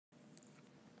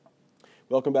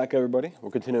Welcome back, everybody. We're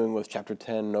continuing with Chapter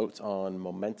 10, Notes on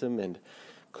Momentum and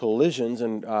Collisions.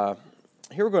 And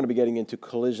here we're going to be getting into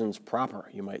collisions proper,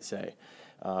 you might say.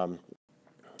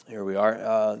 Here we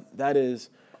are. That is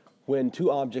when two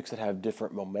objects that have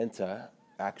different momenta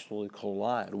actually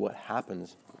collide. What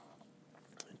happens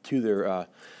to their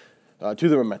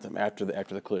momentum after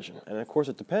the collision? And of course,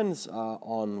 it depends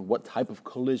on what type of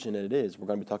collision it is. We're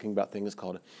going to be talking about things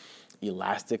called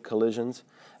elastic collisions.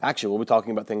 Actually, we'll be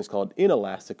talking about things called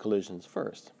inelastic collisions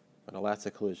first, and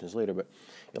elastic collisions later. But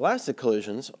elastic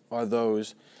collisions are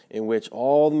those in which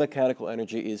all the mechanical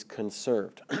energy is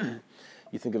conserved.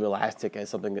 You think of elastic as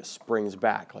something that springs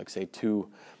back, like say two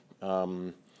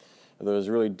those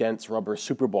really dense rubber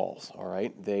super balls. All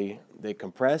right, they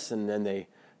compress and then they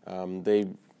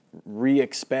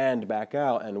re-expand back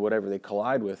out, and whatever they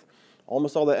collide with,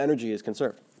 almost all that energy is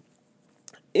conserved.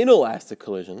 Inelastic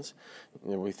collisions,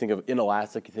 when we think of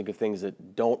inelastic, you think of things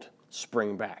that don't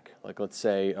spring back. Like let's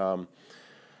say, I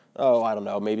don't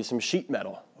know, maybe some sheet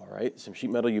metal, all right? Some sheet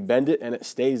metal, you bend it and it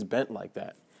stays bent like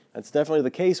that. That's definitely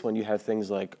the case when you have things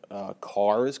like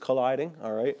cars colliding,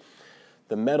 all right?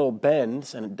 The metal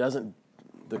bends and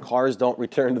the cars don't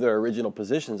return to their original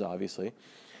positions, obviously.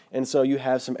 And so you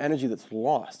have some energy that's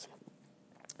lost.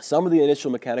 Some of the initial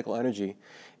mechanical energy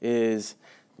is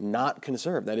not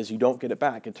conserved. That is, you don't get it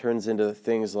back. It turns into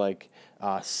things like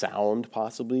sound,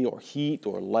 possibly, or heat,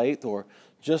 or light, or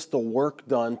just the work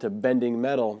done to bending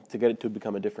metal to get it to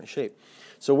become a different shape.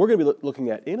 So we're going to be looking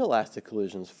at inelastic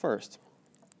collisions first.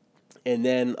 And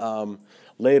then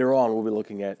later on, we'll be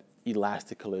looking at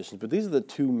elastic collisions. But these are the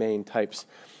two main types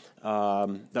that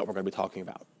we're going to be talking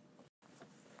about.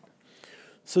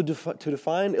 So to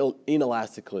define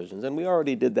inelastic collisions, and we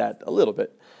already did that a little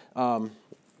bit,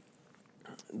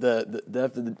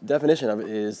 the definition of it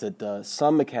is that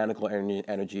some mechanical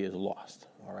energy is lost.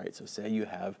 All right, so say you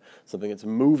have something that's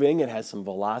moving, it has some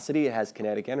velocity, it has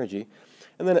kinetic energy,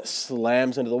 and then it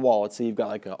slams into the wall. Let's say you've got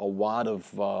like a wad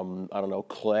of, I don't know,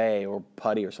 clay or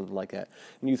putty or something like that,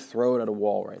 and you throw it at a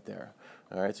wall right there.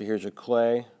 All right, so here's your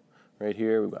clay right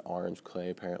here. We've got orange clay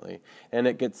apparently, and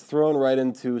it gets thrown right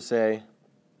into, say,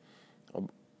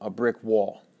 a brick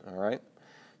wall. All right,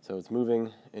 so it's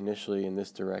moving initially in this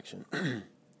direction.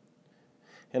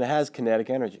 And it has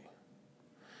kinetic energy.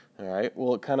 All right,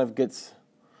 well, it kind of gets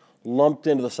lumped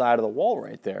into the side of the wall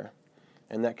right there.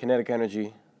 And that kinetic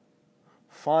energy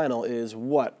final is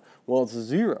what? Well, it's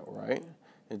zero, right?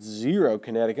 It's zero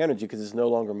kinetic energy because it's no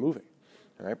longer moving.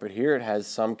 All right, but here it has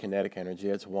some kinetic energy.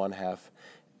 It's 1/2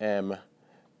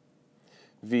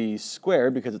 mv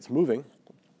squared because it's moving.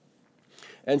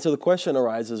 And so the question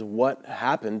arises, what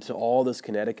happened to all this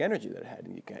kinetic energy that it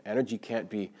had? Energy can't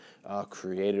be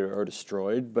created or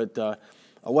destroyed, but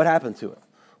what happened to it?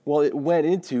 Well, it went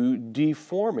into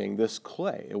deforming this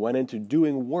clay. It went into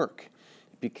doing work.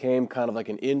 It became kind of like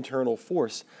an internal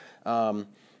force.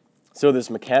 So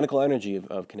this mechanical energy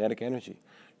of kinetic energy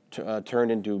turned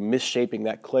into misshaping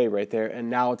that clay right there, and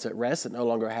now it's at rest. It no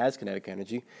longer has kinetic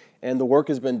energy, and the work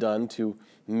has been done to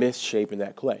misshape in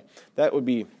that clay. That would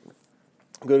be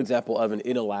a good example of an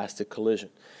inelastic collision.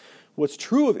 What's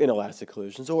true of inelastic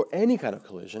collisions, or any kind of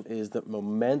collision, is that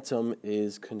momentum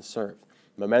is conserved.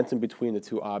 Momentum between the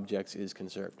two objects is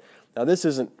conserved. Now, this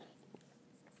isn't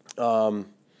the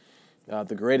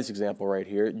greatest example right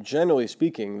here. Generally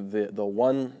speaking, the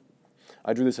one,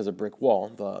 I drew this as a brick wall,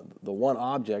 the one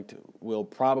object will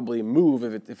probably move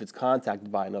if it's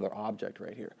contacted by another object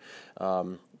right here.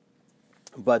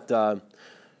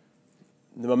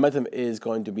 The momentum is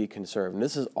going to be conserved. And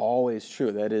this is always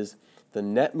true. That is, the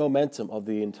net momentum of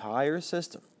the entire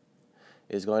system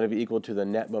is going to be equal to the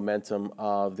net momentum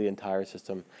of the entire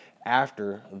system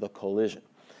after the collision.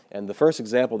 And the first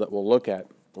example that we'll look at,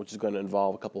 which is going to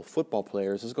involve a couple of football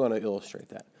players, is going to illustrate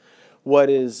that. What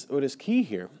is key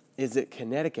here is that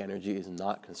kinetic energy is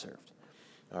not conserved.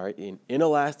 All right, in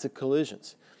inelastic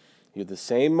collisions, you have the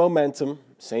same momentum,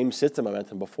 same system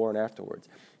momentum before and afterwards,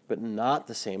 but not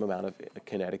the same amount of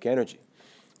kinetic energy.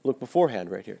 Look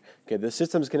beforehand right here. Okay, the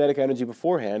system's kinetic energy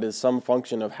beforehand is some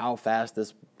function of how fast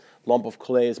this lump of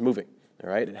clay is moving. All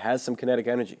right, it has some kinetic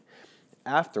energy.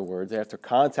 Afterwards, after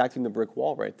contacting the brick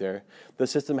wall right there, the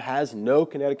system has no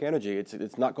kinetic energy.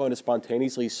 It's not going to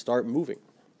spontaneously start moving.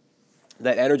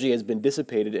 That energy has been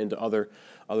dissipated into other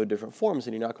different forms,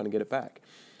 and you're not going to get it back.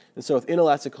 And so with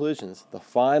inelastic collisions, the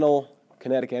final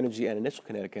kinetic energy and initial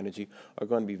kinetic energy are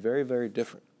going to be very, very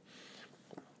different.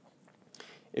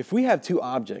 If we have two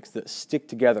objects that stick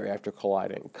together after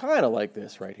colliding, kind of like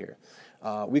this right here,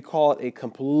 we call it a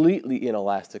completely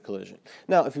inelastic collision.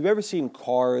 Now, if you've ever seen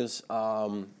cars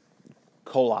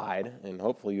collide, and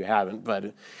hopefully you haven't,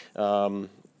 but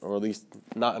or at least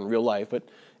not in real life, but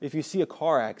if you see a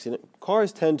car accident,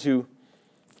 cars tend to,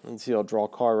 let's see, I'll draw a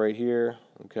car right here,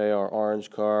 okay, our orange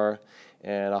car,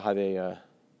 and I'll have a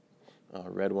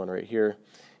red one right here,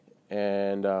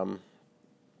 and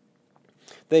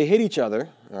they hit each other,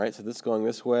 all right, so this is going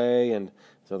this way, and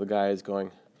so the guy is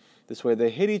going this way. They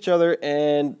hit each other,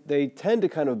 and they tend to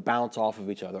kind of bounce off of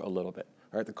each other a little bit.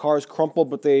 All right, the car is crumpled,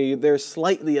 but they're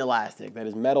slightly elastic. That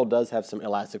is, metal does have some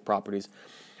elastic properties,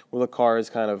 where the cars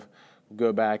kind of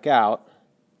go back out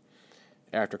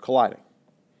after colliding.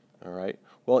 All right.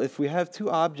 Well, if we have two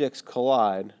objects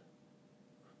collide,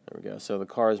 there we go. So the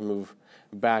cars move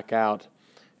back out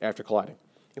after colliding.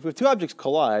 If we have two objects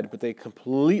collide, but they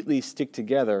completely stick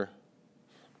together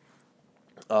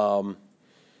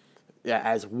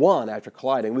as one after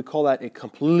colliding, we call that a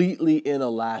completely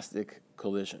inelastic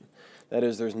collision. That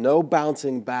is, there's no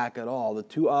bouncing back at all. The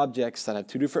two objects that have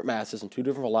two different masses and two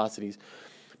different velocities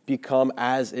become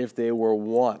as if they were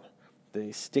one.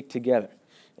 They stick together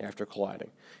after colliding.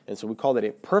 And so we call that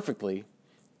a perfectly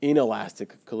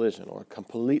inelastic collision, or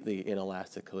completely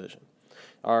inelastic collision.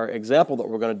 Our example that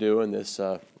we're going to do in this,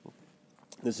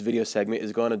 this video segment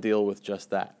is going to deal with just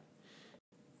that.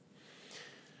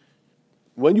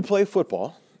 When you play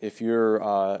football, if you're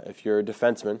a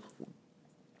defenseman,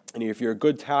 and if you're a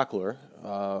good tackler,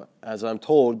 as I'm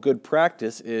told, good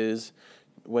practice is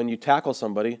when you tackle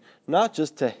somebody, not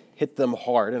just to hit them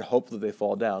hard and hope that they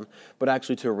fall down, but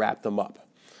actually to wrap them up.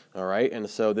 All right, and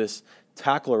so this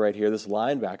tackler right here, this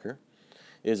linebacker,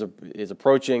 is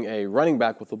approaching a running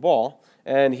back with the ball,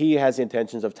 and he has the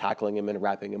intentions of tackling him and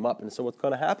wrapping him up. And so what's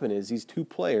going to happen is these two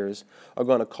players are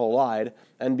going to collide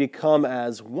and become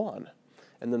as one.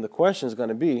 And then the question is going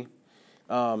to be,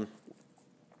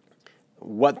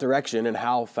 what direction and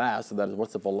how fast, so that is,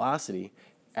 what's the velocity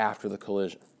after the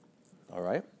collision, all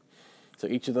right? So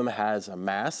each of them has a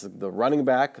mass. The running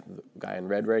back, the guy in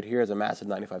red right here, has a mass of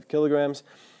 95 kilograms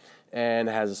and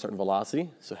has a certain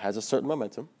velocity, so it has a certain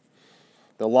momentum.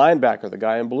 The linebacker, the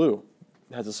guy in blue,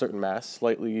 has a certain mass,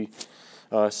 slightly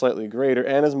greater,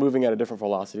 and is moving at a different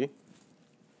velocity.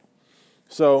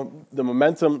 So the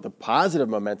momentum, the positive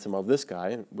momentum of this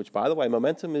guy, which, by the way,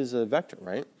 momentum is a vector,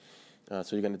 right? So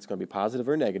it's going to be positive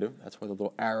or negative. That's why the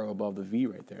little arrow above the V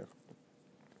right there.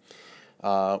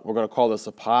 We're going to call this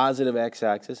a positive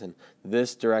x-axis, and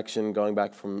this direction going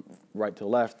back from right to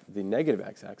left, the negative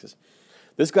x-axis.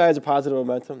 This guy has a positive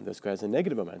momentum, this guy has a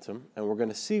negative momentum, and we're going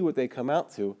to see what they come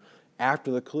out to after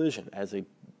the collision as they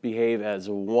behave as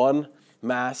one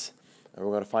mass, and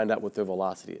we're going to find out what their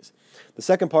velocity is. The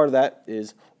second part of that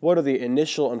is, what are the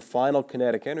initial and final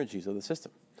kinetic energies of the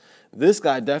system? This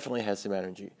guy definitely has some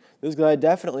energy. This guy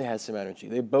definitely has some energy.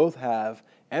 They both have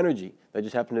energy. They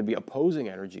just happen to be opposing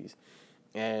energies.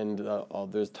 And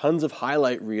there's tons of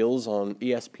highlight reels on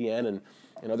ESPN and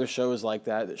other shows like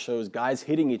that that shows guys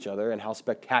hitting each other and how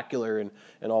spectacular and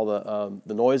all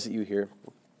the noise that you hear.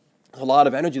 There's a lot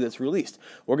of energy that's released.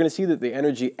 We're going to see that the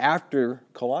energy after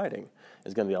colliding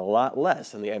is going to be a lot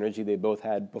less than the energy they both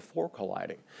had before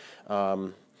colliding.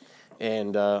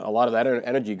 And a lot of that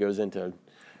energy goes into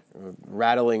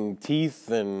rattling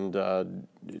teeth and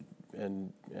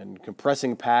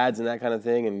compressing pads and that kind of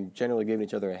thing, and generally giving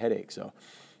each other a headache. So,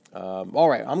 all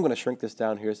right, I'm going to shrink this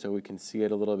down here so we can see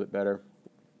it a little bit better.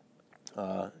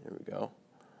 Here we go,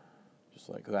 just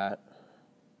like that.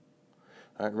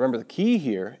 All right, remember the key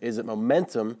here is that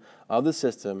momentum of the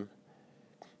system,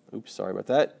 oops, sorry about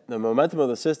that. The momentum of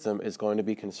the system is going to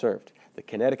be conserved. The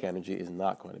kinetic energy is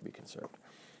not going to be conserved.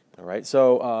 All right,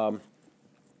 so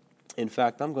in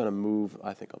fact, I'm going to move,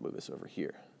 I think I'll move this over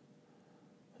here.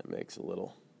 That makes a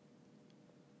little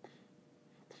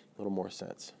more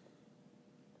sense.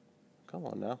 Come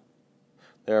on now.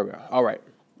 There we go. All right.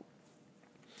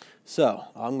 So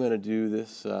I'm going to do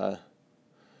this, the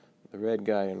red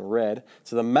guy in red.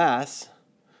 So the mass,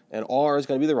 and R is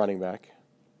going to be the running back,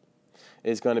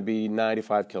 is going to be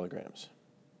 95 kilograms.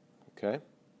 Okay?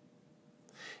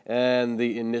 And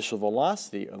the initial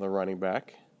velocity of the running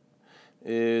back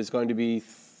is going to be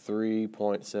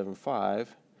 3.75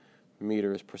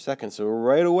 meters per second. So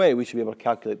right away, we should be able to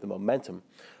calculate the momentum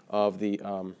of the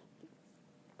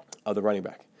running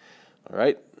back. All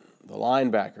right, the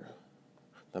linebacker,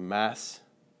 the mass,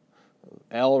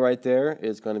 L right there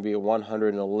is going to be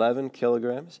 111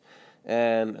 kilograms,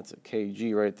 and that's a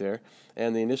kg right there.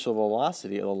 And the initial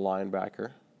velocity of the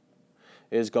linebacker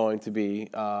is going to be,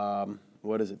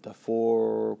 what is it, the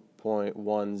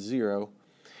 4.10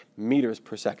 meters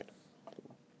per second.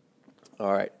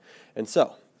 All right, and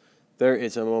so there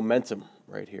is a momentum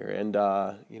right here. And,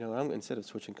 you know, instead of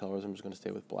switching colors, I'm just going to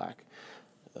stay with black.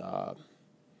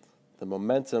 The the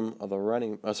momentum of the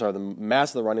running, the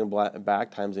mass of the running back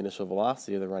times the initial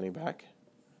velocity of the running back.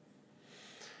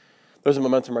 There's a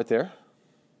momentum right there.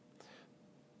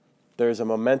 There's a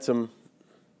momentum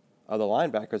of the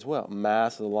linebacker as well.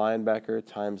 Mass of the linebacker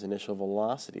times initial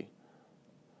velocity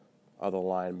of the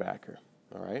linebacker,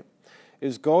 all right,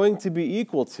 is going to be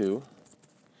equal to,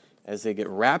 as they get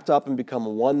wrapped up and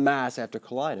become one mass after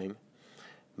colliding,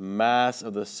 mass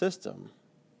of the system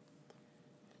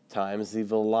times the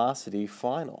velocity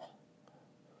final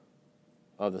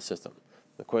of the system.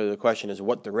 The question is,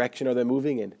 what direction are they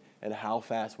moving in, and how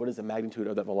fast? What is the magnitude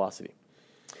of that velocity?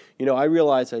 You know, I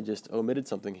realize I just omitted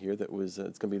something here that was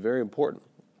it's going to be very important.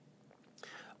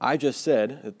 I just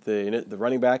said that the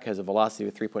running back has a velocity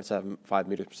of 3.75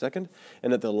 meters per second,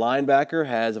 and that the linebacker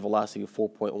has a velocity of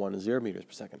 4.10 meters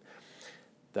per second.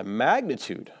 The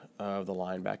magnitude of the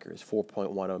linebacker is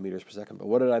 4.10 meters per second. But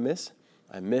what did I miss?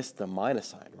 I missed the minus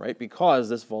sign, right? Because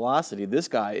this velocity, this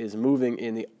guy is moving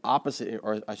in the opposite,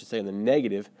 or I should say in the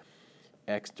negative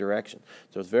x direction.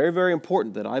 So it's very, very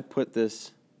important that I put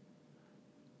this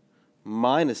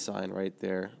minus sign right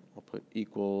there. I'll put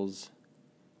equals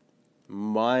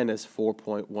minus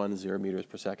 4.10 meters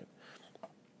per second.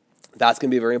 That's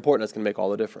going to be very important. That's going to make all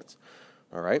the difference.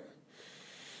 All right?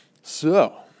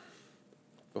 So,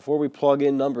 before we plug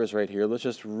in numbers right here, let's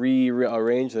just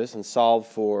rearrange this and solve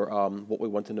for what we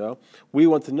want to know. We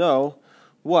want to know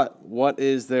what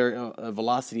is their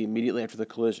velocity immediately after the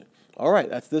collision. All right,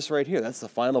 that's this right here. That's the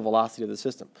final velocity of the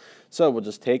system. So we'll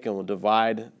just take and we'll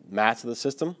divide mass of the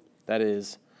system. That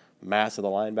is mass of the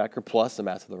linebacker plus the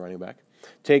mass of the running back.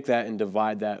 Take that and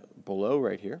divide that below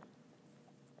right here.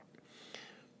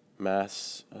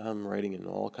 Mass, I'm writing in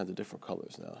all kinds of different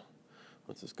colors now.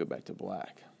 Let's just go back to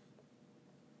black.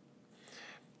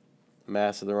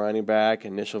 Mass of the running back,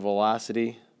 initial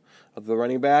velocity of the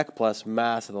running back, plus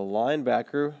mass of the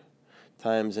linebacker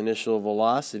times initial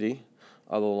velocity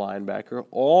of the linebacker,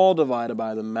 all divided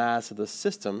by the mass of the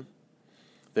system,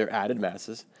 their added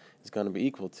masses, is going to be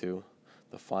equal to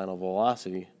the final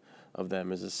velocity of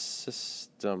them as a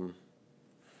system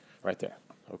right there,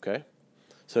 okay?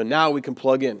 So now we can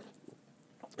plug in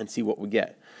and see what we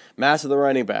get. Mass of the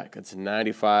running back, it's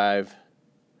 95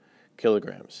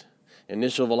 kilograms.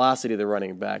 Initial velocity of the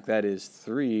running back, that is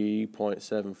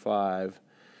 3.75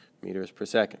 meters per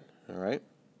second, all right?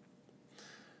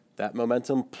 That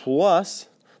momentum plus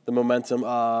the momentum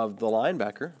of the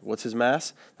linebacker, what's his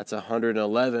mass? That's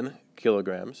 111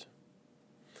 kilograms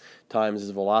times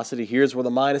his velocity. Here's where the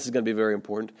minus is going to be very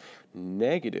important.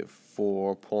 Negative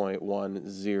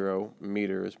 4.10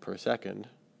 meters per second.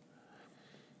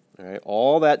 All right,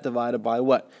 all that divided by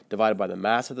what? Divided by the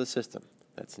mass of the system.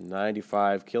 That's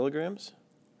 95 kilograms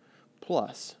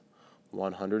plus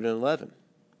 111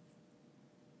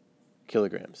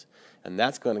 kilograms. And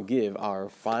that's going to give our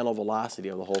final velocity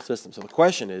of the whole system. So the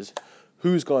question is,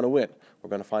 who's going to win? We're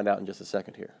going to find out in just a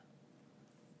second here.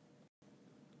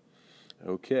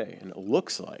 Okay, and it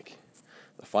looks like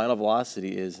the final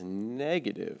velocity is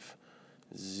negative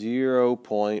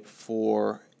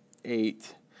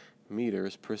 0.48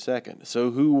 meters per second. So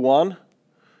who won?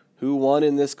 Who won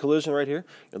in this collision right here?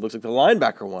 It looks like the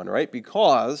linebacker won, right?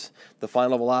 Because the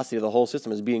final velocity of the whole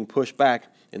system is being pushed back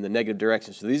in the negative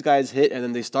direction. So these guys hit and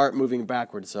then they start moving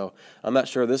backwards. So I'm not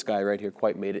sure this guy right here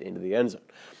quite made it into the end zone.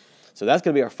 So that's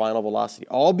going to be our final velocity,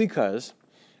 all because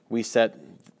we set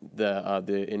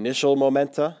the initial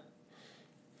momenta,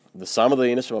 the sum of the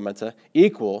initial momenta,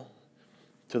 equal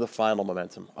to the final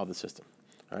momentum of the system.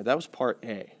 All right, that was part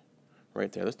A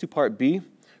right there. Let's do part B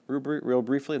real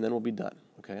briefly, and then we'll be done.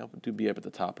 Okay, I'll do B up at the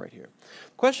top right here.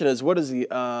 The question is, what is the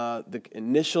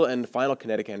initial and final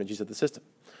kinetic energies of the system?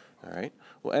 All right,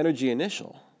 well, energy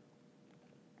initial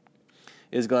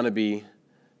is going to be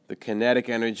the kinetic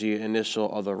energy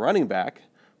initial of the running back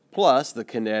plus the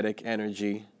kinetic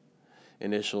energy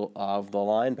initial of the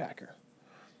linebacker.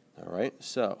 All right,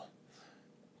 so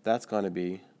that's going to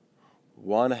be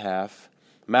 1/2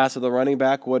 mass of the running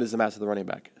back. What is the mass of the running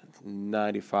back?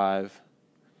 95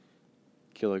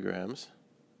 kilograms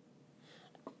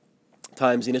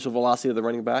times the initial velocity of the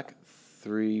running back,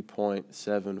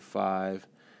 3.75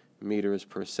 meters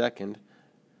per second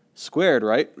squared,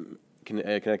 right?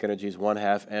 Kinetic energy is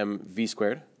 1/2 mv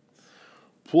squared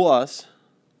plus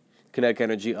kinetic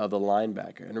energy of the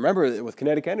linebacker. And remember, with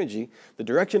kinetic energy, the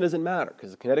direction doesn't matter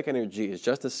because the kinetic energy is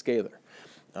just a scalar.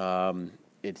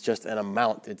 It's just an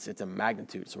amount. It's a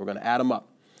magnitude. So we're going to add them up.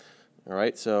 All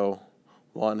right, so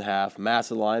 1/2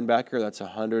 mass of the linebacker, that's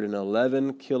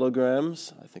 111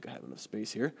 kilograms. I think I have enough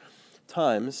space here.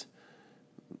 Times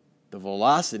the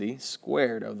velocity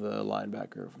squared of the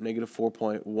linebacker, negative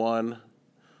 4.10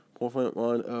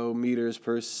 4.10 meters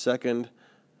per second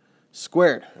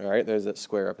squared. All right, there's that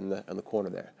square up in the corner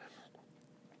there.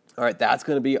 All right, that's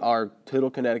going to be our total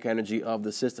kinetic energy of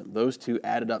the system. Those two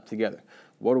added up together.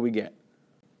 What do we get?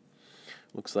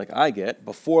 Looks like I get,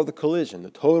 before the collision,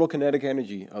 the total kinetic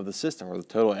energy of the system, or the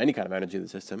total any kind of energy of the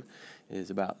system, is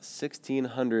about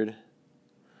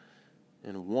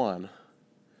 1,601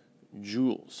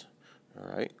 joules. All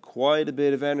right, quite a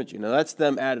bit of energy. Now, that's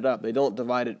them added up. They don't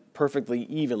divide it perfectly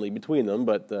evenly between them,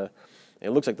 but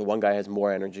it looks like the one guy has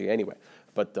more energy anyway.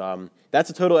 But that's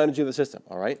the total energy of the system,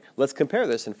 all right? Let's compare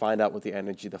this and find out what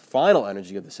the final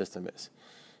energy of the system is.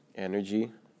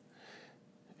 Energy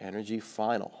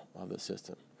final of the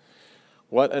system.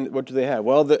 What do they have?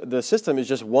 Well, the system is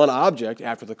just one object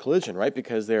after the collision, right?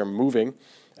 Because they're moving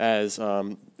as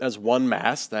one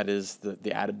mass, that is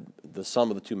the sum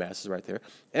of the two masses right there,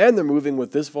 and they're moving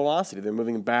with this velocity. They're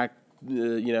moving back,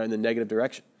 in the negative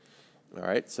direction. All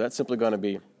right, so that's simply going to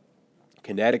be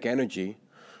kinetic energy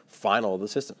final of the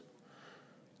system.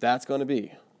 That's going to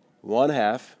be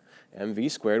 1/2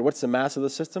 mv squared. What's the mass of the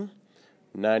system?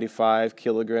 95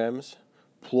 kilograms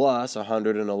plus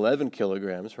 111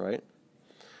 kilograms, right?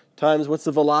 Times what's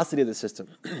the velocity of the system?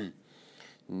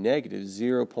 Negative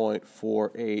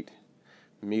 0.48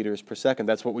 meters per second.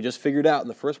 That's what we just figured out in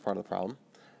the first part of the problem.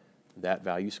 That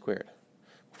value squared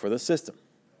for the system.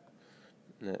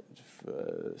 That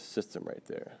system right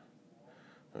there.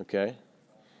 Okay?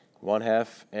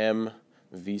 1/2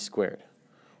 mv squared.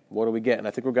 What do we get? And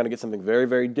I think we're going to get something very,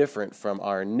 very different from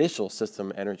our initial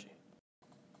system energy.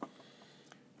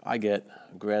 I get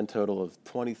a grand total of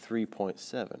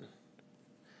 23.7.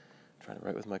 Trying to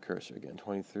write with my cursor again.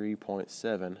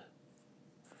 23.7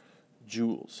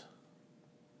 joules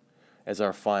as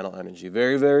our final energy.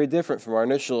 Very, very different from our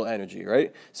initial energy,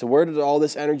 right? So where did all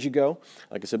this energy go?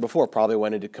 Like I said before, probably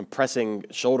went into compressing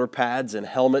shoulder pads and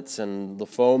helmets and the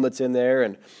foam that's in there,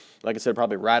 and like I said,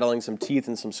 probably rattling some teeth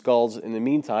and some skulls in the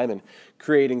meantime and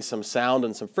creating some sound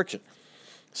and some friction.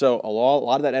 So a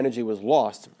lot of that energy was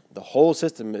lost. The whole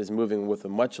system is moving with a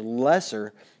much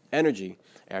lesser energy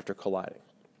after colliding.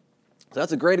 So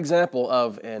that's a great example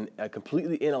of a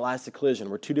completely inelastic collision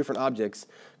where two different objects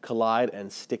collide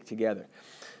and stick together.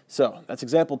 So that's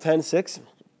example 10.6.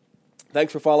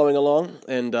 Thanks for following along,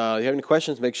 and if you have any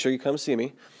questions, make sure you come see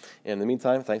me. In the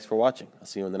meantime, thanks for watching. I'll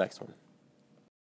see you in the next one.